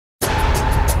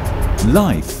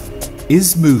Life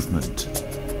is movement.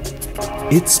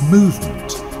 It's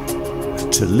movement.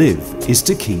 To live is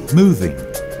to keep moving.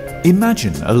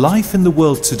 Imagine a life in the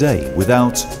world today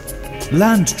without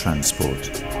land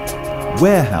transport,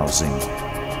 warehousing,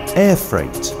 air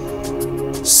freight,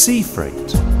 sea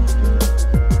freight,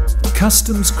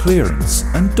 customs clearance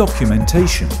and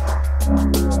documentation.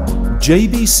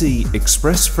 JBC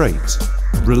Express Freight,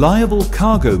 reliable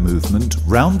cargo movement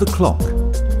round the clock.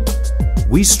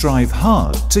 We strive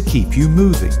hard to keep you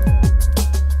moving.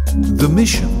 The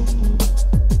mission: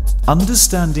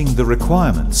 understanding the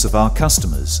requirements of our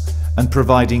customers and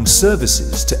providing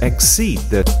services to exceed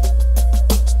their.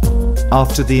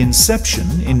 After the inception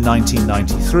in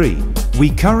 1993, we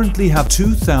currently have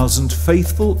 2,000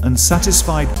 faithful and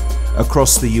satisfied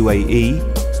across the UAE,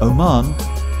 Oman,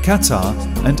 Qatar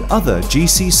and other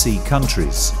GCC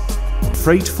countries.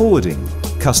 Freight forwarding,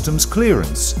 customs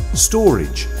clearance,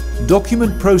 storage,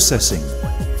 document processing,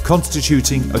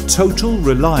 constituting a total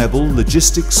reliable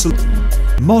logistics solution.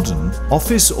 Modern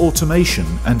office automation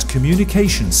and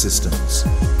communication systems,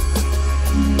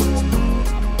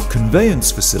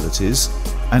 conveyance facilities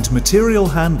and material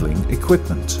handling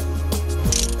equipment.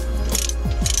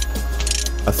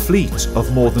 A fleet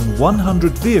of more than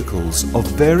 100 vehicles of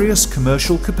various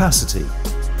commercial capacity.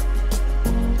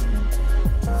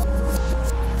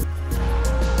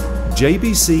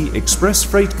 JBC Express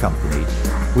Freight Company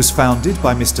was founded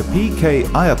by Mr. P.K.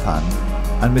 Ayapan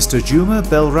and Mr. Juma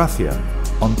Belrafia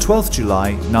on 12th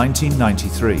July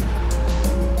 1993.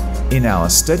 In our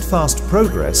steadfast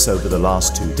progress over the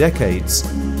last 2 decades,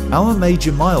 our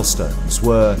major milestones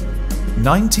were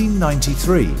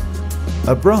 1993,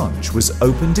 a branch was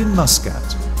opened in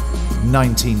Muscat.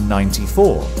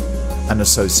 1994, an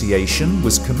association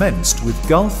was commenced with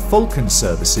Gulf Falcon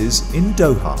services in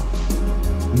Doha.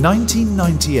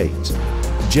 1998,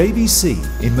 JBC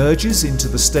emerges into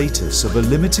the status of a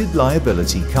limited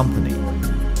liability company.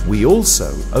 We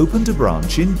also opened a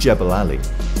branch in Jebel Ali.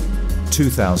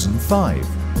 2005,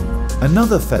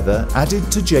 another feather added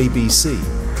to JBC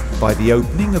by the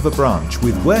opening of a branch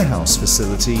with warehouse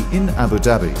facility in Abu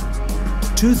Dhabi.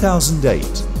 2008,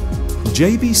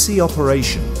 JBC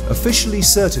operation officially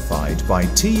certified by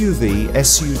TUV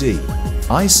SUD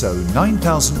ISO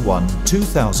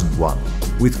 9001-2001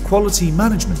 with quality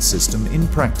management system in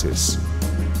practice.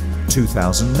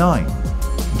 2009,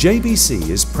 JBC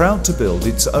is proud to build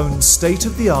its own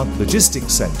state-of-the-art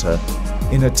logistics centre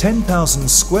in a 10,000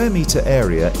 square metre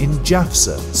area in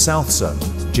Jafza, South Zone,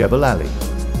 Jebel Ali.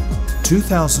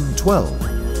 2012,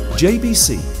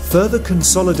 JBC further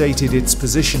consolidated its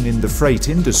position in the freight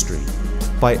industry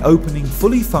by opening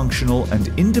fully functional and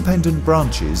independent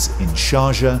branches in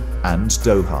Sharjah and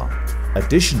Doha.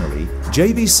 Additionally,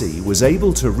 JBC was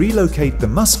able to relocate the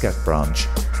Muscat branch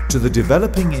to the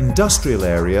developing industrial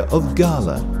area of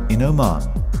Gala in Oman.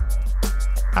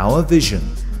 Our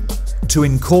vision: to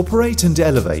incorporate and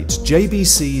elevate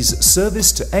JBC's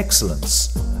service to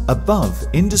excellence above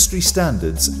industry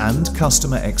standards and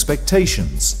customer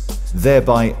expectations,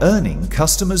 thereby earning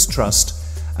customers' trust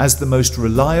as the most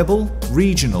reliable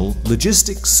regional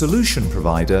logistics solution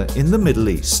provider in the Middle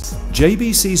East.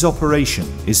 JBC's operation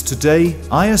is today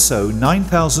ISO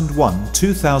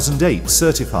 9001-2008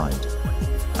 certified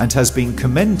and has been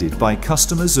commended by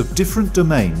customers of different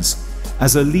domains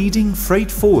as a leading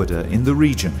freight forwarder in the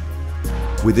region.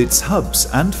 With its hubs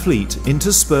and fleet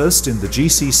interspersed in the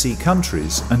GCC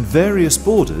countries and various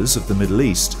borders of the Middle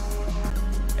East,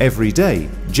 every day,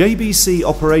 JBC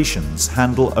operations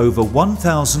handle over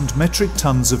 1,000 metric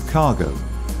tons of cargo,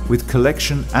 with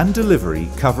collection and delivery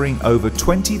covering over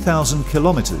 20,000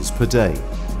 kilometers per day.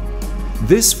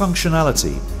 This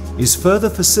functionality is further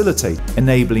facilitated,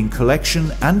 enabling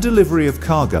collection and delivery of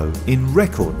cargo in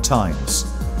record times.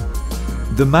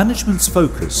 The management's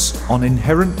focus on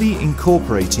inherently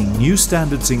incorporating new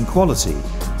standards in quality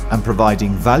and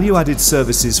providing value-added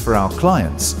services for our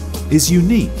clients is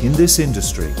unique in this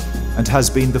industry and has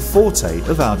been the forte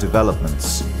of our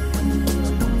developments.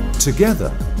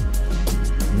 Together,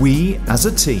 we as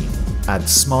a team add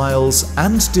smiles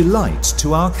and delight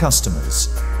to our customers.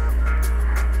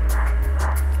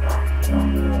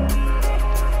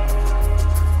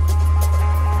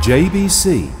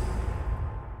 JBC